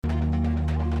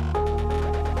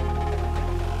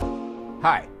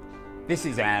Hi, this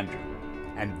is Andrew,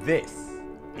 and this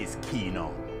is Keen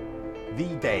On, the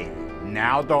daily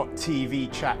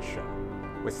Now.tv chat show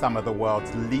with some of the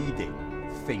world's leading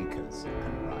thinkers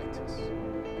and writers.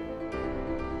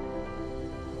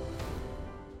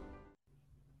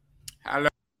 Hello.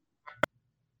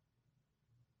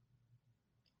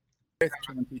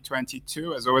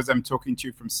 2022. As always, I'm talking to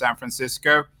you from San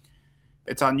Francisco.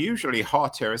 It's unusually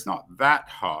hot here. It's not that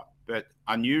hot, but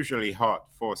unusually hot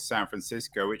for San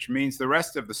Francisco, which means the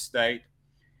rest of the state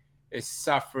is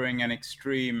suffering an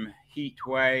extreme heat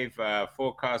wave.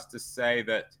 Forecasters say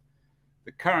that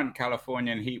the current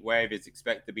Californian heat wave is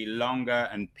expected to be longer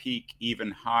and peak even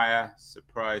higher.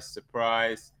 Surprise,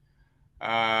 surprise.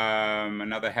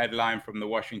 Another headline from the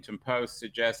Washington Post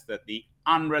suggests that the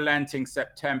unrelenting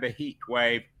September heat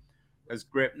wave has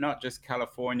gripped not just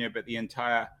California, but the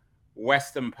entire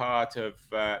western part of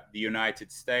the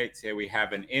United States. Here we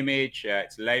have an image.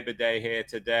 It's Labor Day here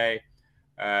today.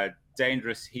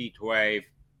 Dangerous heat wave,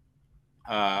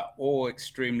 all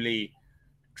extremely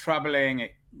troubling.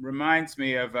 It reminds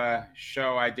me of a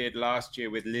show I did last year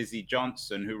with Lizzie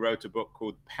Johnson, who wrote a book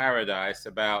called Paradise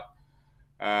about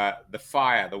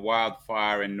the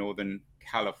wildfire in Northern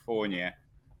California.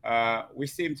 We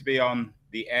seem to be on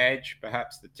the edge,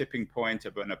 perhaps the tipping point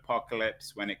of an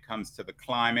apocalypse when it comes to the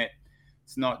climate.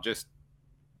 It's not just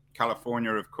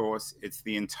California, of course, it's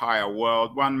the entire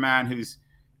world. One man who's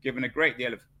given a great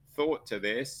deal of thought to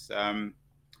this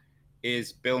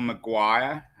is Bill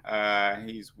McGuire.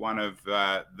 He's one of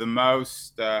the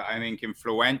most, I think,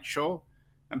 influential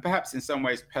and perhaps in some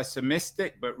ways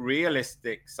pessimistic but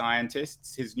realistic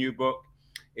scientists. His new book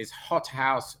is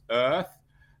Hothouse Earth,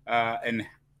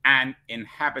 an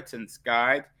Inhabitant's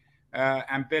Guide.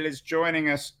 And Bill is joining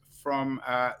us from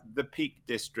the Peak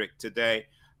District today.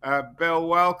 Bill,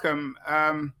 welcome.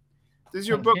 Does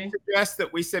your book suggest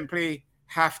that we simply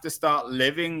have to start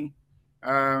living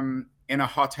in a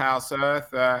hothouse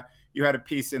Earth? You had a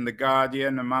piece in The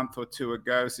Guardian a month or two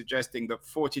ago suggesting that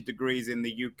 40 degrees in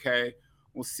the UK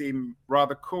will seem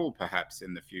rather cool, perhaps,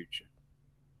 in the future.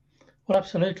 Well,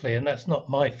 absolutely, and that's not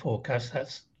my forecast.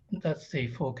 That's the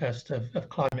forecast of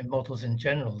climate models in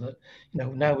general. That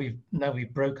now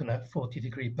we've broken that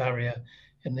 40-degree barrier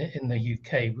in the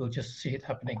UK. We'll just see it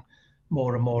happening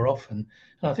more and more often.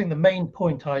 And I think the main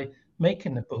point I make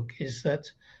in the book is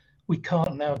that we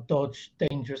can't now dodge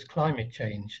dangerous climate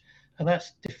change, and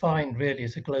that's defined really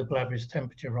as a global average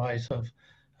temperature rise of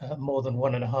more than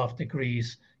 1.5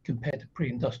 degrees compared to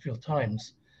pre-industrial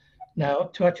times. Now,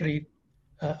 to actually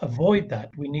avoid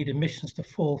that, we need emissions to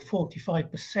fall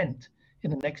 45%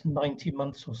 in the next 90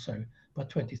 months or so by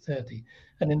 2030.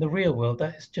 And in the real world,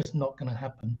 that is just not going to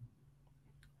happen.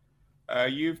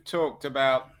 You've talked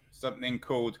about something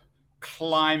called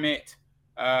climate,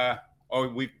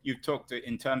 you've talked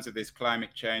in terms of this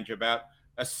climate change about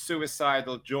a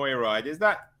suicidal joyride. Is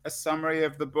that a summary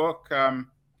of the book,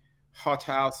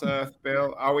 Hothouse Earth,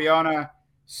 Bill? Are we on a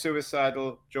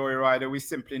suicidal joyride? Are we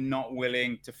simply not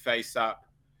willing to face up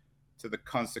to the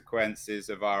consequences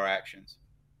of our actions?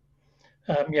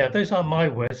 Yeah, those aren't my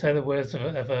words. They're the words of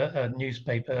a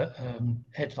newspaper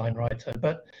headline writer.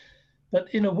 But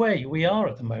in a way, we are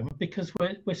at the moment because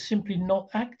we're simply not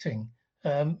acting.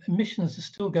 Emissions are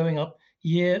still going up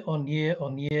year on year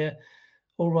on year.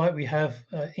 All right, we have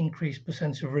increased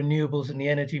percentage of renewables in the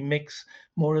energy mix,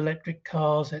 more electric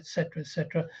cars, etc.,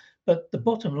 etc. But the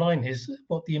bottom line is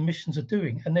what the emissions are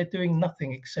doing, and they're doing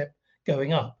nothing except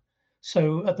going up.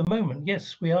 So at the moment,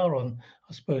 yes, we are on,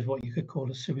 I suppose, what you could call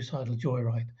a suicidal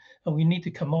joyride, and we need to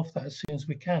come off that as soon as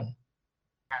we can.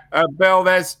 Bill,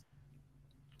 there's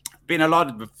been a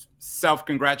lot of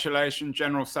self-congratulation,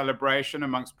 general celebration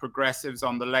amongst progressives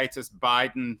on the latest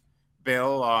Biden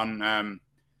bill on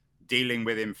dealing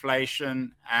with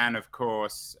inflation and, of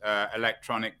course,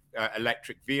 electric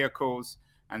vehicles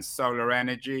and solar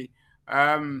energy.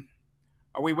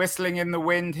 Are we whistling in the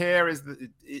wind here?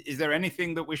 Is there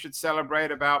anything that we should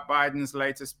celebrate about Biden's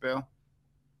latest bill?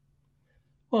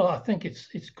 Well, I think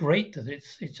it's great that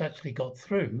it's actually got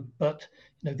through, but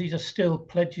these are still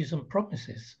pledges and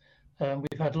promises.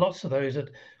 We've had lots of those at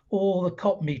all the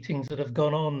COP meetings that have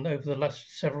gone on over the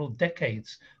last several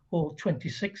decades, all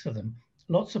 26 of them.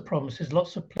 Lots of promises,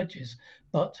 lots of pledges,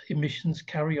 but emissions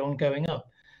carry on going up.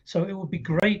 So it would be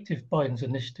great if Biden's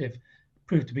initiative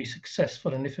proved to be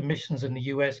successful and if emissions in the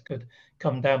US could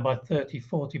come down by 30,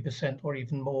 40% or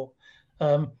even more.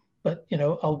 But,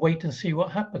 I'll wait and see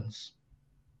what happens.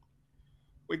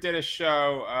 We did a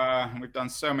show, we've done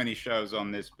so many shows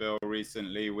on this bill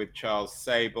recently with Charles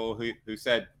Sable, who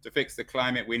said to fix the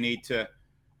climate, we need to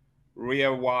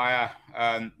rewire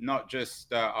not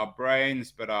just our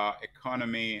brains, but our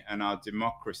economy and our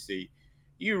democracy.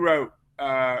 You wrote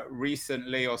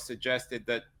recently or suggested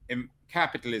that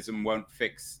capitalism won't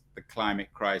fix the climate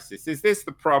crisis. Is this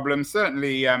the problem?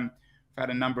 Certainly, I've had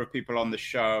a number of people on the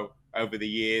show over the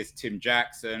years, Tim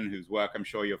Jackson, whose work I'm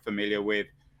sure you're familiar with,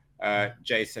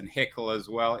 Jason Hickel as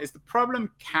well. Is the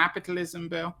problem capitalism,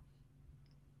 Bill?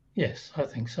 Yes, I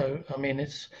think so. I mean,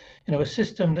 it's, a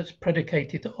system that's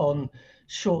predicated on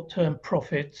short-term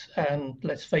profit and,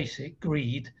 let's face it,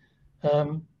 greed,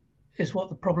 is what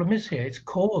the problem is here. It's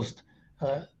caused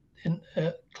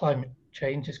climate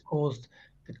change. It's caused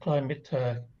the climate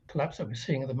collapse that we're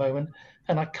seeing at the moment,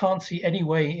 and I can't see any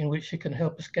way in which it can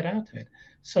help us get out of it.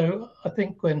 So I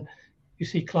think when you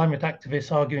see climate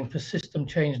activists arguing for system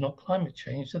change, not climate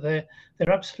change, that they're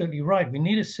absolutely right. We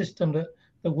need a system that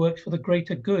works for the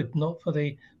greater good, not for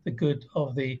the good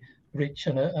of the rich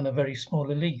and a very small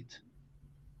elite.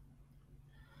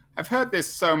 I've heard this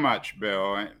so much,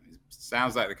 Bill. It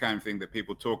sounds like the kind of thing that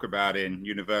people talk about in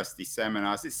university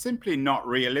seminars. It's simply not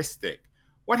realistic.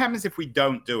 What happens if we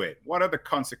don't do it? What are the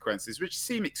consequences, which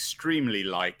seem extremely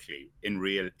likely in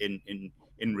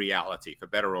reality, for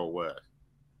better or worse?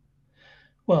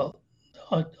 Well,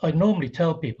 I normally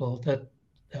tell people that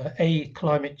A,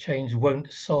 climate change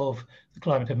won't solve the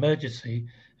climate emergency,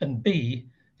 and B,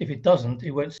 if it doesn't,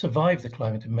 it won't survive the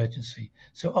climate emergency.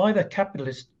 So either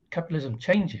capitalism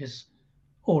changes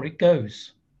or it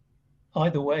goes.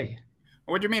 Either way.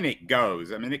 What do you mean it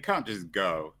goes? I mean, it can't just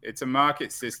go. It's a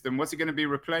market system. What's it going to be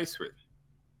replaced with?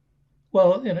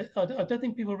 Well, I don't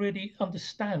think people really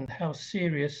understand how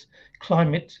serious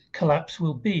climate collapse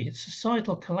will be. It's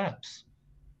societal collapse.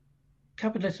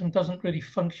 Capitalism doesn't really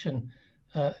function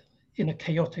in a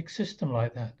chaotic system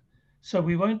like that. So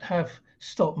we won't have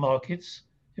stock markets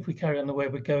if we carry on the way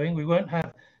we're going. We won't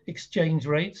have exchange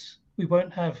rates. We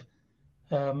won't have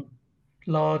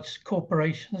large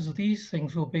corporations. These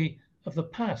things will be of the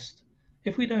past.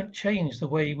 If we don't change the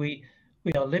way we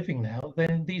are living now,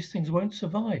 then these things won't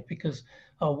survive, because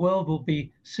our world will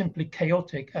be simply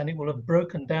chaotic, and it will have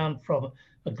broken down from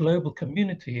a global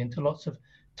community into lots of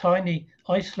tiny,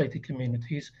 isolated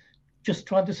communities just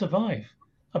trying to survive.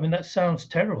 I mean, that sounds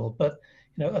terrible, but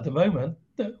at the moment,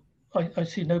 I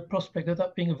see no prospect of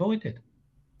that being avoided.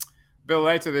 Bill,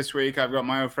 later this week, I've got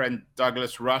my old friend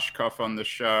Douglas Rushkoff on the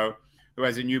show, who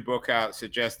has a new book out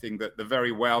suggesting that the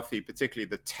very wealthy, particularly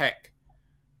the tech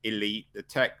elite, the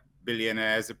tech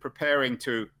billionaires, are preparing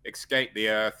to escape the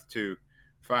Earth to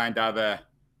find other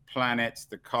planets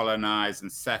to colonize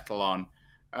and settle on.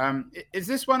 Is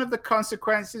this one of the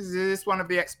consequences? Is this one of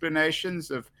the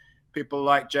explanations of people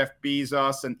like Jeff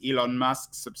Bezos and Elon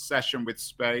Musk's obsession with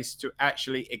space to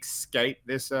actually escape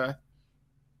this Earth?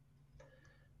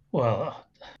 Well,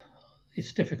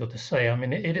 it's difficult to say. I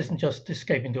mean, it isn't just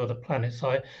escaping to other planets.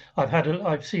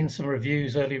 I've seen some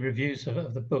early reviews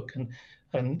of the book,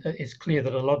 and it's clear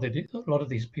that a lot of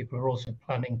these people are also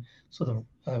planning sort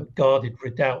of guarded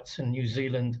redoubts in New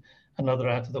Zealand and other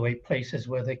out of the way places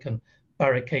where they can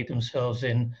barricade themselves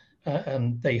in,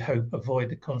 and they hope avoid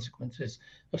the consequences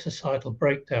of societal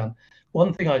breakdown.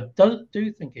 One thing I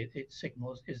do think it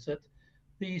signals is that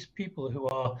these people who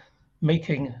are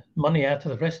making money out of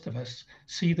the rest of us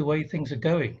see the way things are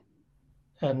going,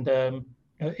 and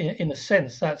in a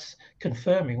sense, that's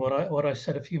confirming what I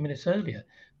said a few minutes earlier,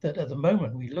 that at the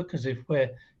moment we look as if we're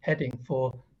heading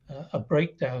for a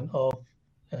breakdown of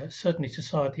certainly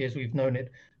society as we've known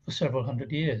it for several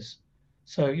hundred years.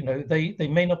 So they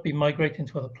may not be migrating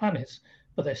to other planets,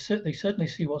 but they certainly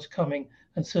see what's coming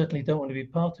and certainly don't want to be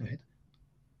part of it.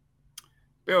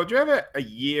 Bill, do you have a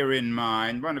year in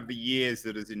mind? One of the years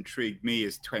that has intrigued me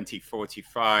is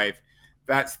 2045.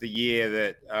 That's the year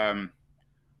that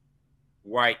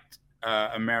white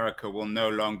America will no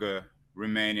longer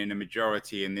remain in a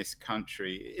majority in this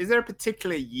country. Is there a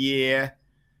particular year,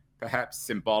 perhaps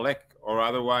symbolic or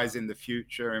otherwise, in the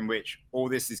future in which all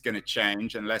this is going to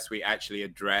change unless we actually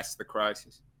address the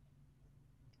crisis?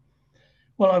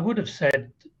 Well, I would have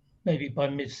said maybe by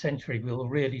mid-century we'll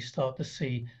really start to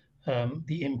see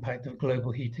the impact of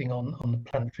global heating on the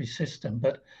planetary system.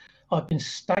 But I've been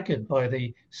staggered by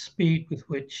the speed with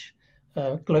which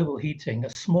global heating, a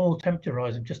small temperature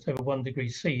rise of just over 1 degree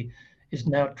C, is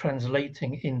now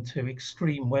translating into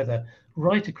extreme weather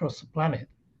right across the planet.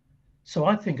 So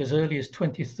I think as early as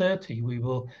 2030, we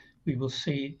will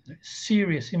see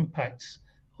serious impacts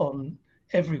on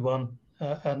everyone,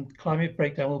 and climate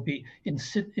breakdown will be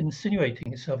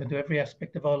insinuating itself into every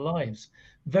aspect of our lives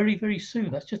very, very soon.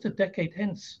 That's just a decade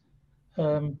hence.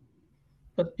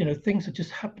 But things are just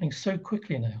happening so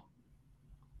quickly now.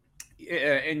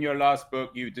 in your last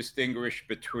book, you distinguish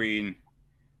between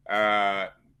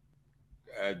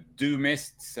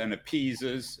doomists and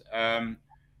appeasers,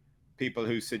 people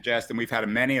who suggest, and we've had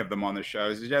many of them on the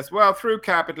show, suggest, well, through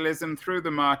capitalism, through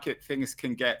the market, things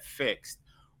can get fixed.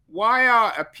 Why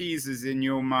are appeasers, in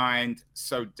your mind,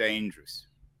 so dangerous?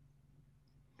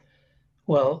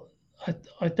 Well,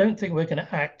 I don't think we're going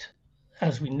to act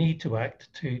as we need to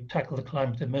act to tackle the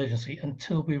climate emergency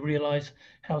until we realize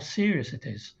how serious it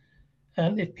is.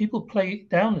 And if people play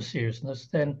down the seriousness,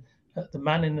 then the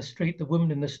man in the street, the woman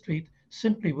in the street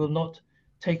simply will not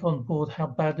take on board how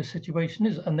bad the situation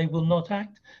is, and they will not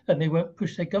act, and they won't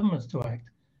push their governments to act.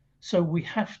 So we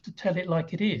have to tell it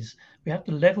like it is. We have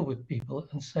to level with people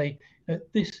and say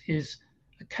that this is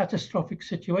a catastrophic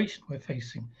situation we're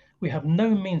facing. We have no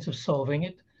means of solving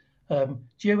it.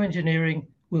 Geoengineering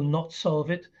will not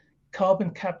solve it.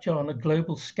 Carbon capture on a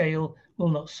global scale will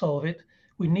not solve it.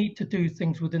 We need to do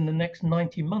things within the next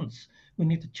 90 months. We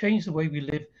need to change the way we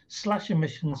live, slash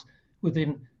emissions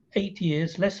within 8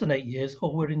 years, less than 8 years,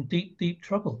 or we're in deep, deep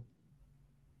trouble.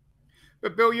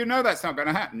 But Bill, you know that's not going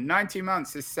to happen. 90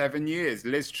 months is 7 years.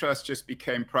 Liz Truss just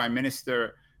became prime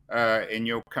minister in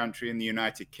your country, in the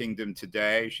United Kingdom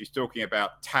today. She's talking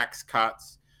about tax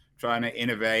cuts, trying to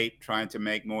innovate, trying to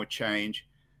make more change.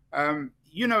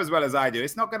 You know as well as I do,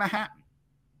 it's not going to happen.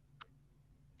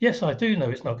 Yes, I do know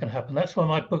it's not going to happen. That's why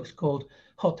my book's called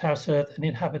Hothouse Earth: An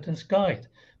Inhabitant's Guide,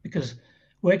 because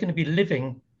we're going to be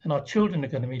living, and our children are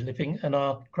going to be living, and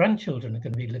our grandchildren are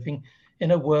going to be living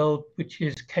in a world which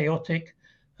is chaotic,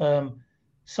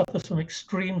 suffers from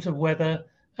extremes of weather,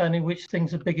 and in which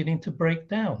things are beginning to break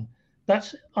down.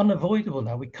 That's unavoidable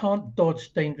now. We can't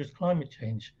dodge dangerous climate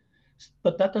change,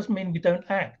 but that doesn't mean we don't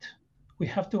act. We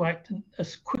have to act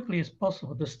as quickly as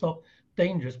possible to stop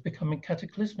dangers becoming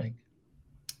cataclysmic.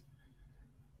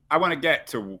 I want to get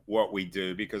to what we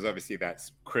do, because obviously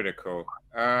that's critical.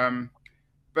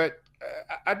 But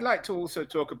I'd like to also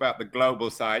talk about the global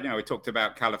side. You know, we talked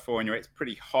about California. It's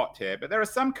pretty hot here, but there are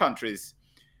some countries,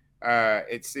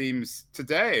 it seems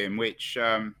today, in which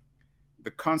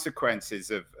the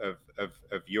consequences of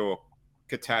your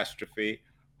catastrophe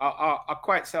are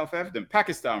quite self-evident.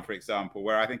 Pakistan, for example,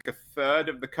 where I think a third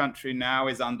of the country now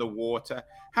is underwater.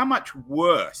 How much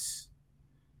worse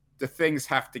do things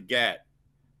have to get?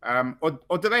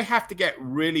 Or do they have to get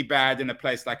really bad in a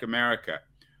place like America,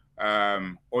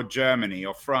 or Germany,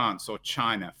 or France, or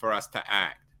China for us to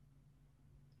act?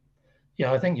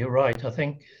 Yeah, I think you're right. I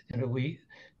think, you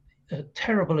know,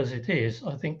 terrible as it is,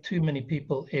 I think too many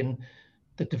people in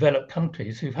the developed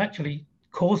countries who've actually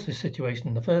caused this situation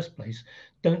in the first place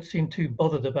don't seem too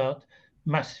bothered about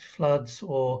massive floods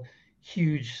or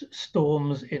huge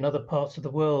storms in other parts of the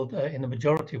world, in the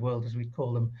majority world, as we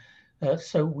call them.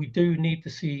 So we do need to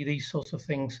see these sorts of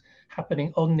things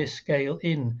happening on this scale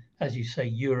in, as you say,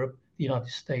 Europe, the United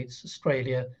States,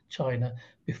 Australia, China,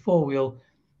 before we'll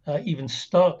even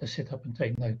start to sit up and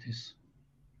take notice.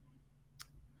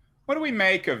 What do we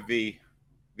make of the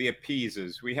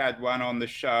appeasers? We had one on the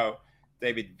show,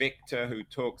 David Victor, who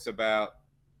talks about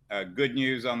good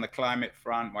news on the climate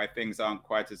front, why things aren't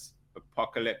quite as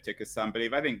apocalyptic as some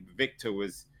believe. I think Victor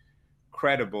was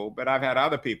credible, but I've had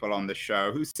other people on the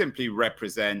show who simply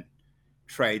represent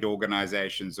trade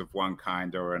organizations of one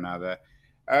kind or another.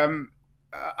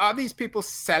 Are these people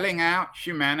selling out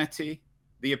humanity,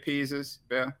 the appeasers,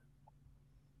 Bill?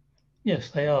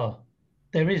 Yes, they are.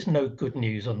 There is no good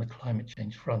news on the climate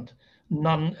change front,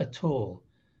 none at all.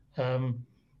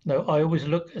 No, I always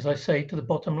look, as I say, to the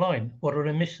bottom line. What are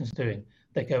emissions doing?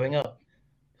 They're going up.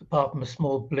 Apart from a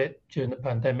small blip during the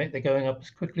pandemic, they're going up as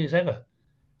quickly as ever.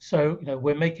 So, you know,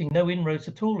 we're making no inroads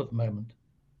at all at the moment.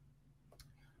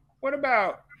 What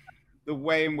about the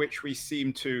way in which we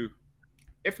seem to,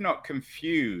 if not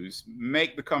confuse,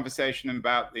 make the conversation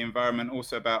about the environment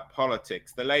also about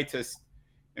politics? The latest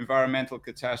environmental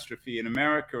catastrophe in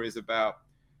America is about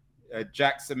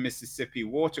Jackson, Mississippi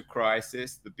water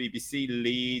crisis. The BBC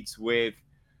leads with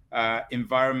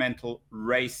environmental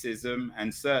racism,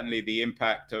 and certainly the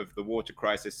impact of the water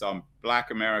crisis on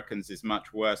Black Americans is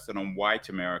much worse than on white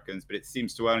Americans, but it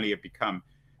seems to only have become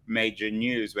major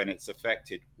news when it's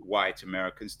affected white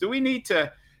Americans. Do we need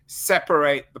to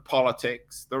separate the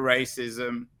politics, the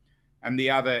racism, and the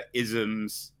other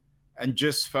isms and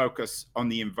just focus on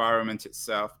the environment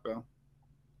itself, Bill?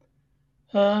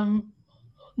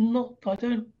 I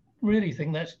don't really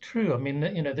think that's true. I mean,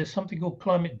 you know, there's something called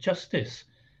climate justice,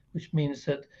 which means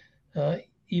that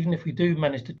even if we do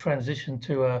manage to transition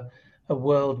to a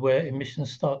world where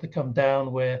emissions start to come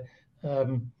down, where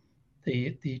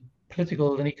the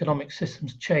political and economic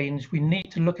systems change, we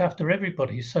need to look after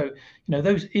everybody. So, you know,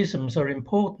 those isms are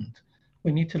important,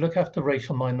 We need to look after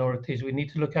racial minorities. We need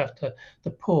to look after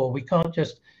the poor. We can't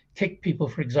just kick people,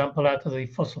 for example, out of the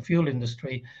fossil fuel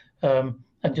industry and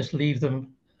just leave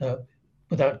them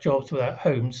without jobs, without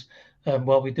homes,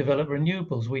 while we develop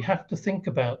renewables. We have to think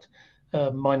about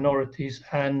minorities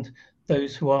and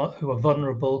those who are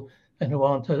vulnerable and who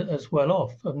aren't as well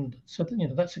off. And so,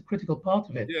 that's a critical part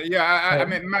of it. Yeah. I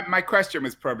mean, my question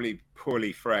was probably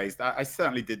poorly phrased. I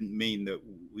certainly didn't mean that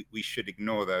we should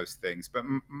ignore those things. But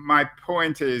my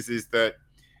point is that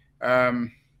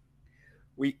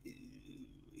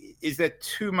is there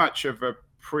too much of a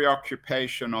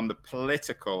preoccupation on the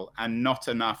political and not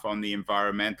enough on the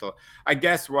environmental? I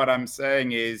guess what I'm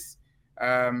saying is,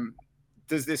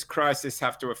 does this crisis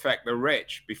have to affect the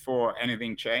rich before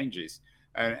anything changes?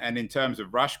 And in terms of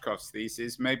Rushkoff's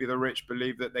thesis, maybe the rich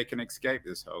believe that they can escape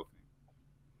this whole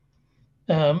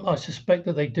thing. I suspect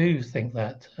that they do think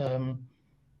that,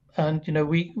 and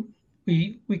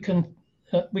we can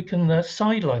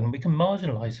sideline them, we can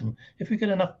marginalize them if we get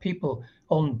enough people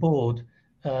on board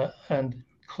and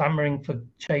clamoring for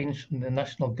change from the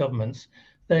national governments.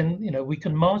 Then we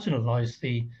can marginalize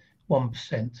the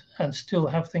 1% and still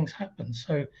have things happen.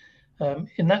 So,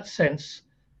 in that sense,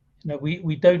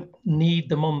 we don't need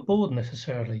them on board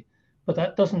necessarily, but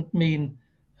that doesn't mean,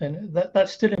 and that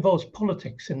still involves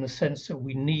politics in the sense that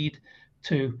we need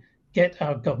to get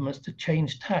our governments to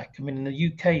change tack. I mean, in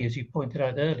the UK, as you pointed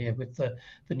out earlier, with the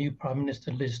new Prime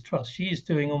Minister Liz Truss, she is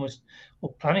doing almost,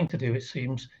 or planning to do, it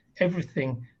seems,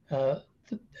 everything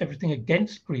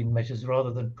against green measures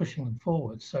rather than pushing them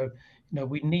forward. So,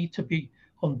 we need to be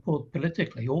on board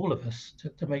politically, all of us,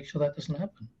 to make sure that doesn't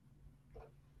happen.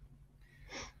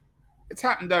 It's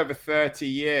happened over 30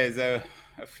 years. A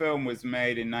film was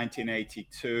made in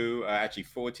 1982, actually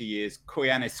 40 years,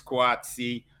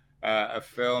 Koyaanisqatsi, a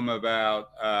film about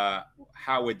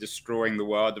how we're destroying the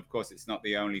world. Of course, it's not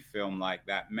the only film like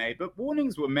that made, but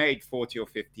warnings were made 40 or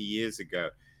 50 years ago.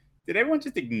 Did everyone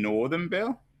just ignore them,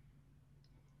 Bill?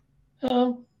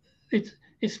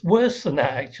 It's worse than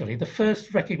that, actually. The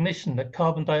first recognition that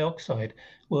carbon dioxide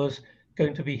was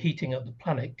going to be heating up the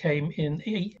planet came in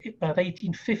about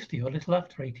 1850 or a little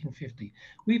after 1850.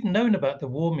 We've known about the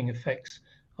warming effects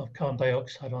of carbon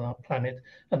dioxide on our planet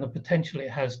and the potential it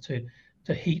has to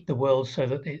heat the world so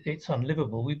that it's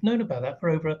unlivable. We've known about that for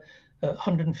over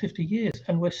 150 years,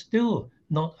 and we're still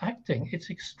not acting. It's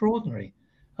extraordinary.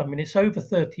 I mean, it's over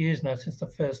 30 years now since the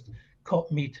first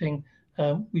COP meeting.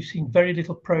 We've seen very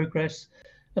little progress,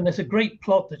 and there's a great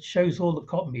plot that shows all the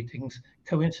COP meetings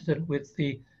coincident with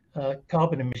the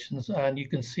carbon emissions, and you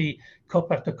can see COP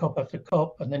after COP after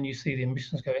COP, and then you see the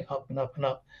emissions going up and up and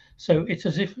up. So it's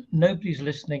as if nobody's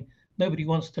listening, nobody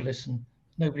wants to listen,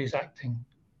 nobody's acting.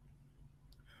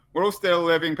 We're all still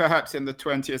living perhaps in the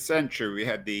 20th century. We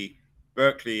had the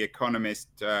Berkeley economist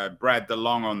Brad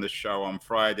DeLong on the show on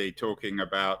Friday talking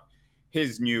about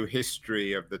his new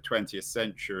history of the 20th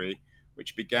century,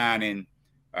 which began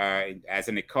as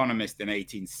an economist in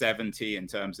 1870 in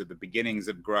terms of the beginnings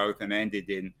of growth and ended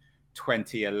in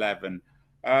 2011.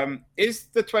 Is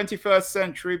the 21st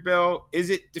century, Bill, is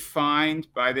it defined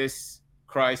by this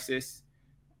crisis,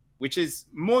 which is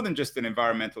more than just an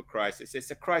environmental crisis?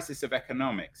 It's a crisis of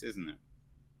economics, isn't it?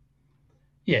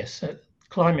 Yes,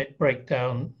 climate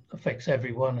breakdown affects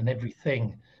everyone and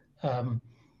everything.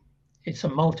 It's a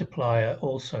multiplier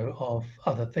also of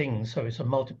other things. So it's a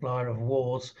multiplier of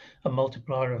wars, a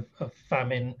multiplier of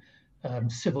famine,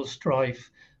 civil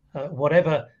strife.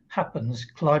 Whatever happens,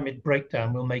 climate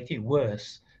breakdown will make it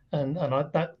worse. And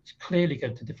that's clearly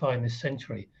going to define this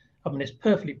century. I mean, it's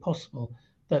perfectly possible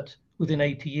that within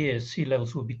 80 years, sea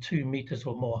levels will be 2 meters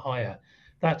or more higher.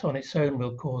 That on its own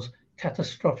will cause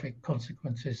catastrophic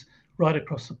consequences right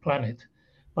across the planet.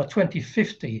 By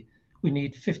 2050, we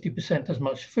need 50% as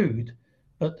much food,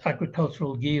 but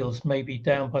agricultural yields may be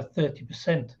down by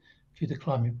 30% due to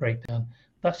climate breakdown.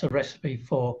 That's a recipe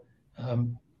for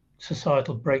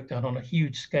societal breakdown on a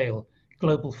huge scale.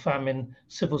 Global famine,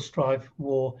 civil strife,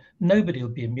 war. Nobody will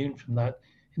be immune from that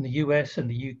in the US and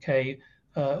the UK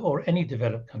or any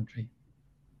developed country.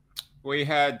 We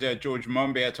had George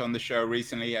Monbiot on the show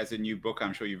recently. He has a new book.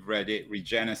 I'm sure you've read it,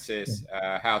 Regenesis,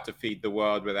 How to Feed the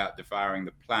World Without Devouring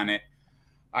the Planet.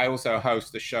 I also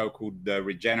host a show called the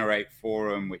Regenerate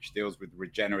Forum, which deals with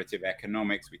regenerative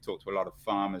economics. We talk to a lot of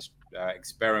farmers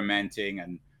experimenting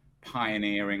and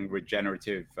pioneering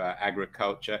regenerative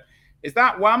agriculture. Is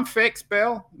that one fix,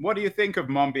 Bill? What do you think of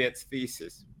Monbiot's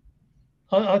thesis?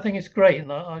 I think it's great.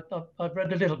 And I've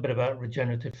read a little bit about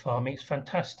regenerative farming. It's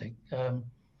fantastic.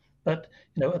 But,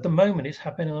 at the moment, it's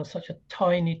happening on such a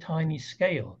tiny, tiny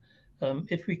scale.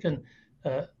 If we can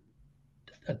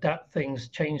adapt things,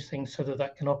 change things so that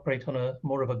that can operate on a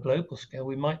more of a global scale,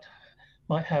 we might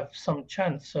have some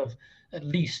chance of at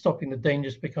least stopping the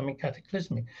dangers becoming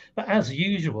cataclysmic. But as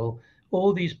usual,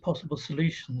 all these possible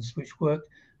solutions which work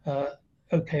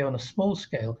okay on a small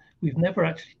scale, we've never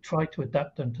actually tried to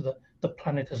adapt them to the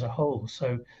planet as a whole.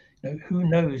 So, who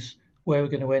knows where we're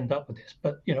going to end up with this?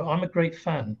 But I'm a great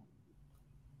fan.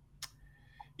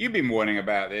 You've been warning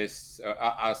about this,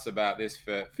 us about this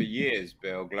for years,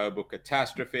 Bill. Global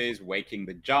catastrophes, waking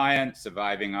the giant,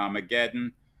 surviving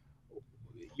Armageddon.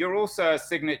 You're also a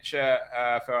signature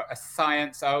for a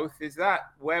science oath. Is that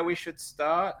where we should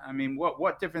start? I mean,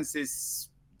 what difference is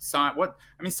science?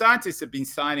 Scientists have been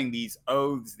signing these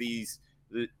oaths, these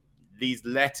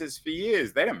letters for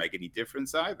years. They don't make any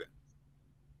difference either.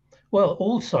 Well,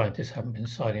 all scientists haven't been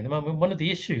signing them. I mean, one of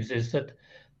the issues is that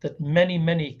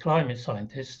many climate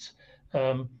scientists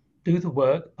do the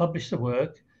work, publish the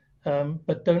work,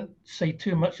 but don't say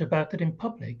too much about it in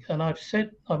public. And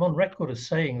I'm on record as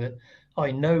saying that I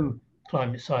know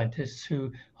climate scientists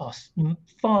who are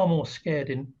far more scared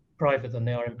in private than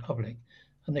they are in public,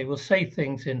 and they will say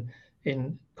things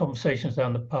in conversations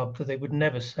down the pub that they would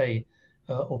never say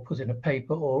or put in a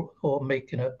paper or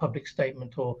make in a public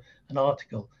statement or an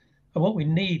article. And what we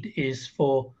need is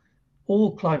for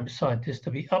all climate scientists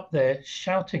to be up there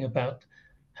shouting about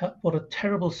what a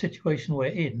terrible situation we're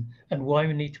in and why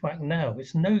we need to act now.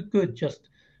 It's no good just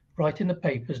writing the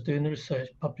papers, doing the research,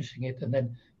 publishing it, and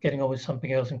then getting on with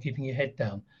something else and keeping your head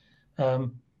down.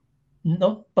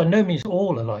 Not by no means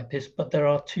all are like this, but there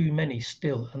are too many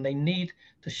still, and they need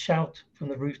to shout from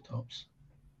the rooftops.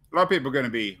 A lot of people are going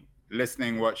to be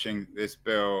listening, watching this,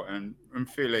 Bill, and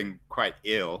feeling quite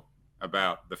ill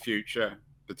about the future,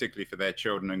 particularly for their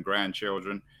children and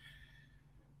grandchildren.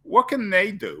 What can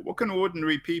they do? What can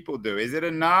ordinary people do? Is it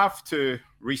enough to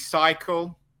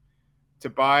recycle, to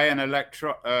buy an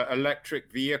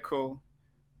electric vehicle,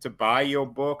 to buy your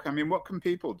book? I mean, what can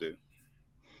people do?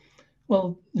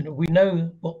 Well, we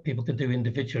know what people can do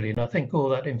individually, and I think all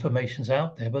that information's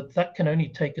out there, but that can only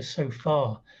take us so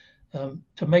far.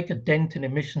 To make a dent in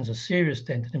emissions, a serious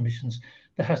dent in emissions,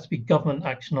 there has to be government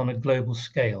action on a global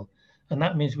scale. And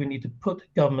that means we need to put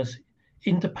governments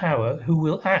into power who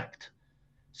will act.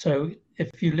 So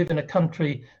if you live in a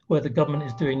country where the government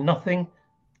is doing nothing,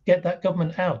 get that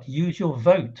government out. Use your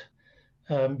vote.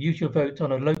 Use your vote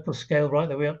on a local scale right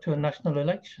the way up to a national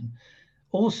election.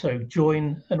 Also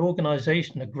join an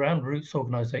organization, a grassroots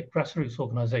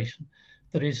organization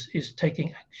that is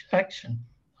taking action.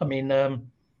 I mean,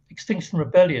 Extinction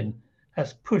Rebellion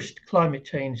has pushed climate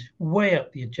change way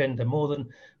up the agenda more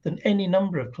than any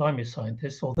number of climate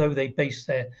scientists. Although they base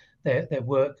their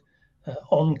work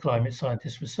on climate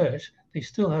scientist research, they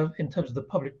still have, in terms of the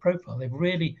public profile, they've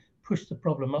really pushed the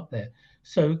problem up there.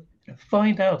 So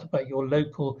find out about your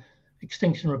local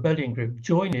Extinction Rebellion group,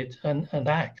 join it and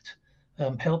act,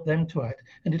 help them to act.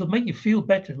 And it'll make you feel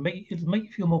better, it'll make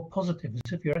you feel more positive,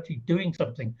 as if you're actually doing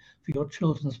something for your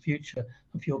children's future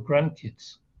and for your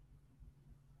grandkids.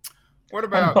 What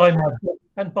about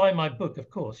buy my book, of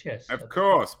course, yes. Of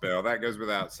course, Bill, that goes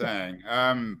without saying.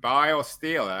 Buy or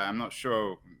steal. I'm not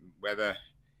sure whether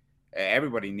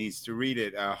everybody needs to read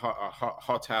it.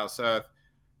 Hothouse Earth.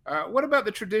 What about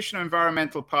the traditional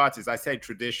environmental parties? I say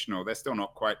traditional, they're still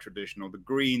not quite traditional. The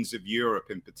Greens of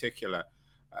Europe in particular.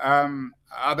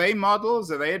 Are they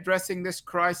models? Are they addressing this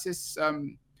crisis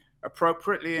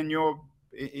appropriately in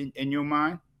your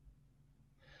mind?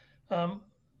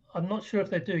 I'm not sure if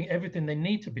they're doing everything they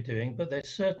need to be doing, but they're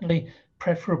certainly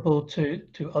preferable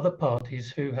to other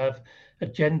parties who have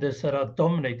agendas that are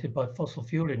dominated by fossil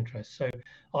fuel interests. So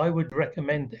I would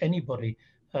recommend anybody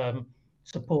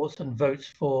supports and votes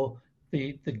for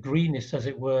the greenest, as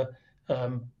it were,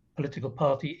 political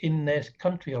party in their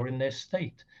country or in their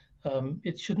state.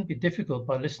 It shouldn't be difficult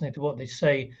by listening to what they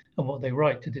say and what they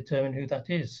write to determine who that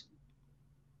is.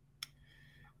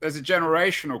 There's a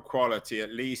generational quality,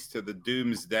 at least, to the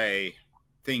doomsday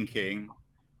thinking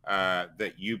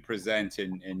that you present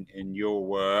in your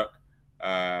work,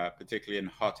 particularly in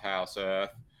Hothouse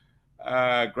Earth.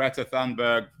 Greta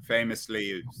Thunberg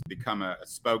famously has become a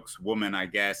spokeswoman, I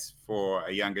guess, for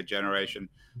a younger generation,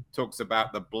 talks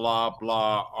about the blah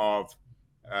blah of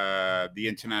the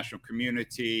international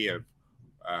community, of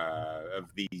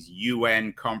these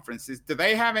UN conferences. Do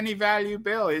they have any value,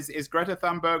 Bill? Is Greta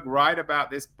Thunberg right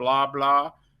about this blah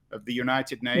blah of the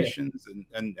United Nations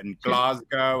and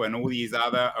Glasgow and all these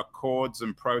other accords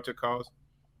and protocols?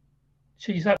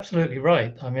 She's absolutely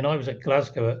right. I mean, I was at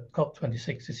Glasgow at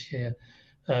COP26 this year.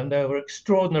 There were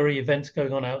extraordinary events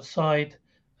going on outside.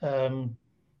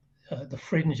 the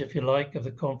fringe, if you like, of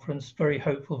the conference, very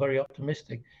hopeful, very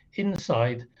optimistic.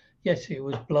 Inside, yes, it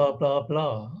was blah, blah,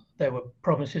 blah. There were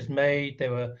promises made,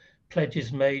 there were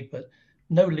pledges made, but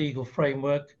no legal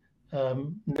framework,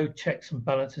 no checks and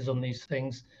balances on these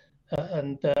things.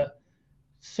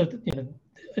 So that, you know,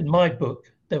 in my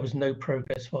book, there was no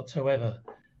progress whatsoever.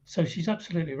 So she's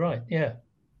absolutely right. Yeah.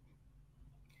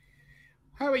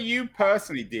 How are you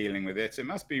personally dealing with it? It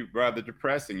must be rather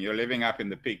depressing. You're living up in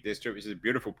the Peak District, which is a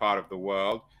beautiful part of the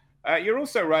world. You're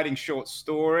also writing short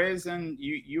stories, and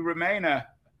you remain a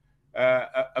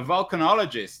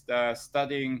volcanologist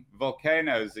studying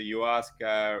volcanoes. You ask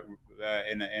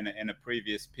in a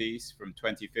previous piece from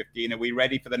 2015, are we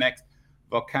ready for the next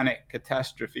volcanic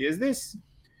catastrophe? Is this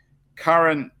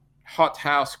current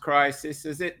hothouse crisis,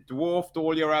 has it dwarfed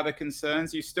all your other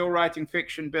concerns? Are you still writing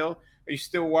fiction, Bill? Are you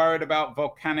still worried about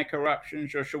volcanic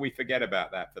eruptions, or should we forget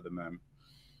about that for the moment?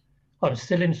 I'm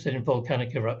still interested in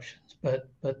volcanic eruptions, but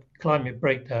climate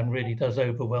breakdown really does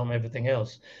overwhelm everything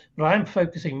else. But I am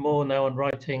focusing more now on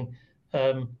writing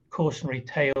cautionary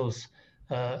tales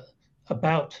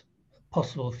about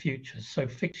possible futures. So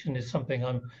fiction is something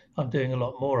I'm doing a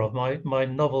lot more of. My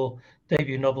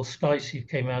debut novel Skyseed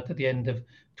came out at the end of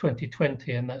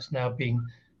 2020, and that's now being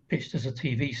pitched as a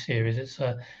TV series. It's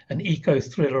an eco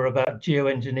thriller about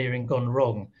geoengineering gone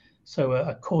wrong. So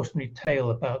a cautionary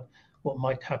tale about what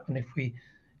might happen if we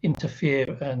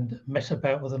interfere and mess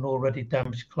about with an already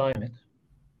damaged climate.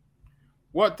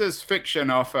 What does fiction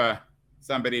offer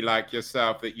somebody like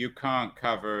yourself that you can't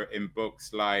cover in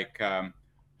books like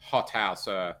Hothouse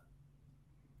Earth?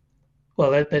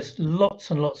 Well, there's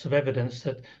lots and lots of evidence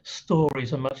that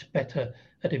stories are much better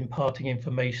at imparting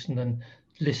information than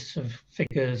lists of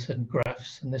figures and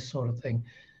graphs and this sort of thing.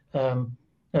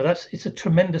 It's a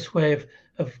tremendous way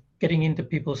of getting into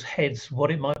people's heads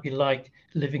what it might be like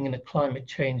living in a climate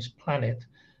change planet.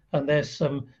 And there's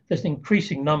an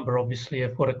increasing number, obviously,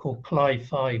 of what are called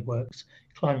cli-fi works,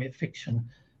 climate fiction.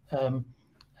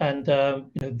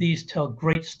 These tell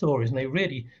great stories, and they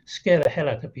really scare the hell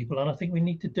out of people. And I think we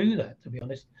need to do that, to be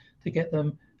honest, to get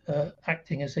them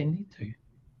acting as they need to.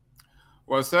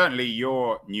 Well, certainly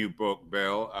your new book,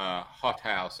 Bill,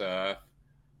 Hothouse Earth,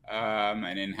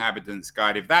 An Inhabitant's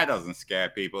Guide, if that doesn't scare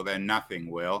people, then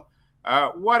nothing will.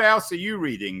 What else are you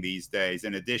reading these days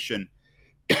in addition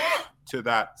to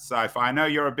that sci-fi? I know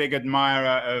you're a big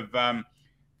admirer of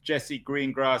Jesse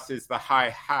Greengrass's The High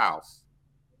House.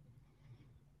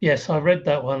 Yes, I read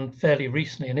that one fairly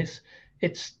recently, and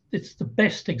it's the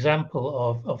best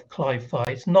example of cli-fi.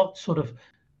 It's not sort of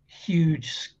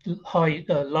huge,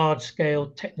 large scale,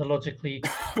 technologically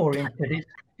oriented.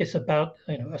 It's about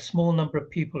a small number of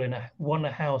people in one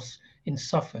house in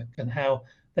Suffolk, and how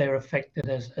they're affected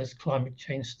as climate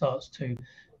change starts to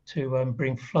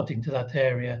bring flooding to that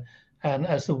area, and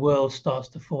as the world starts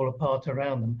to fall apart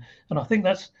around them. And I think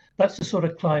that's the sort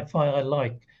of cli-fi I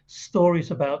like.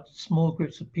 Stories about small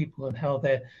groups of people and how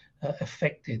they're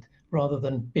affected, rather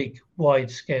than big,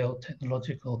 wide-scale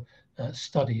technological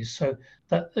studies. So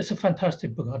that's a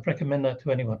fantastic book. I'd recommend that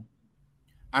to anyone.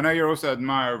 I know you're also an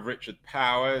admirer of Richard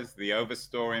Powers, the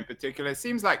Overstory in particular. It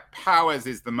seems like Powers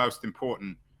is the most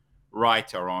important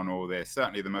writer on all this,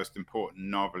 certainly the most important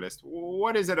novelist.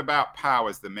 What is it about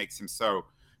Powers that makes him so,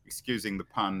 excusing the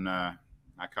pun, I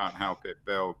can't help it,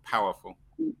 Bill, powerful?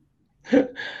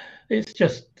 It's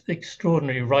just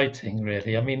extraordinary writing,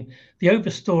 really. I mean, the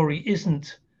Overstory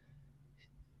isn't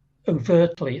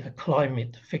overtly a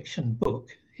climate fiction book.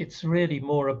 It's really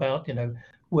more about,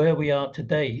 where we are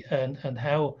today and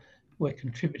how we're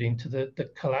contributing to the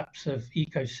collapse of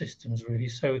ecosystems, really.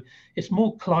 So it's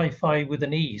more cli-fi with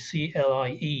an E,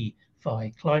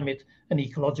 C-L-I-E-fi, climate and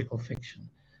ecological fiction.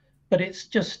 But it's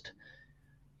just,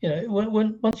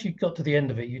 once you got to the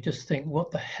end of it, you just think,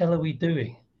 what the hell are we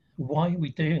doing? Why are we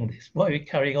doing this? Why are we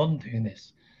carrying on doing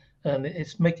this? And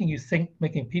it's making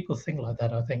people think like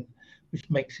that, I think, which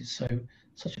makes it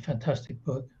such a fantastic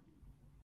book.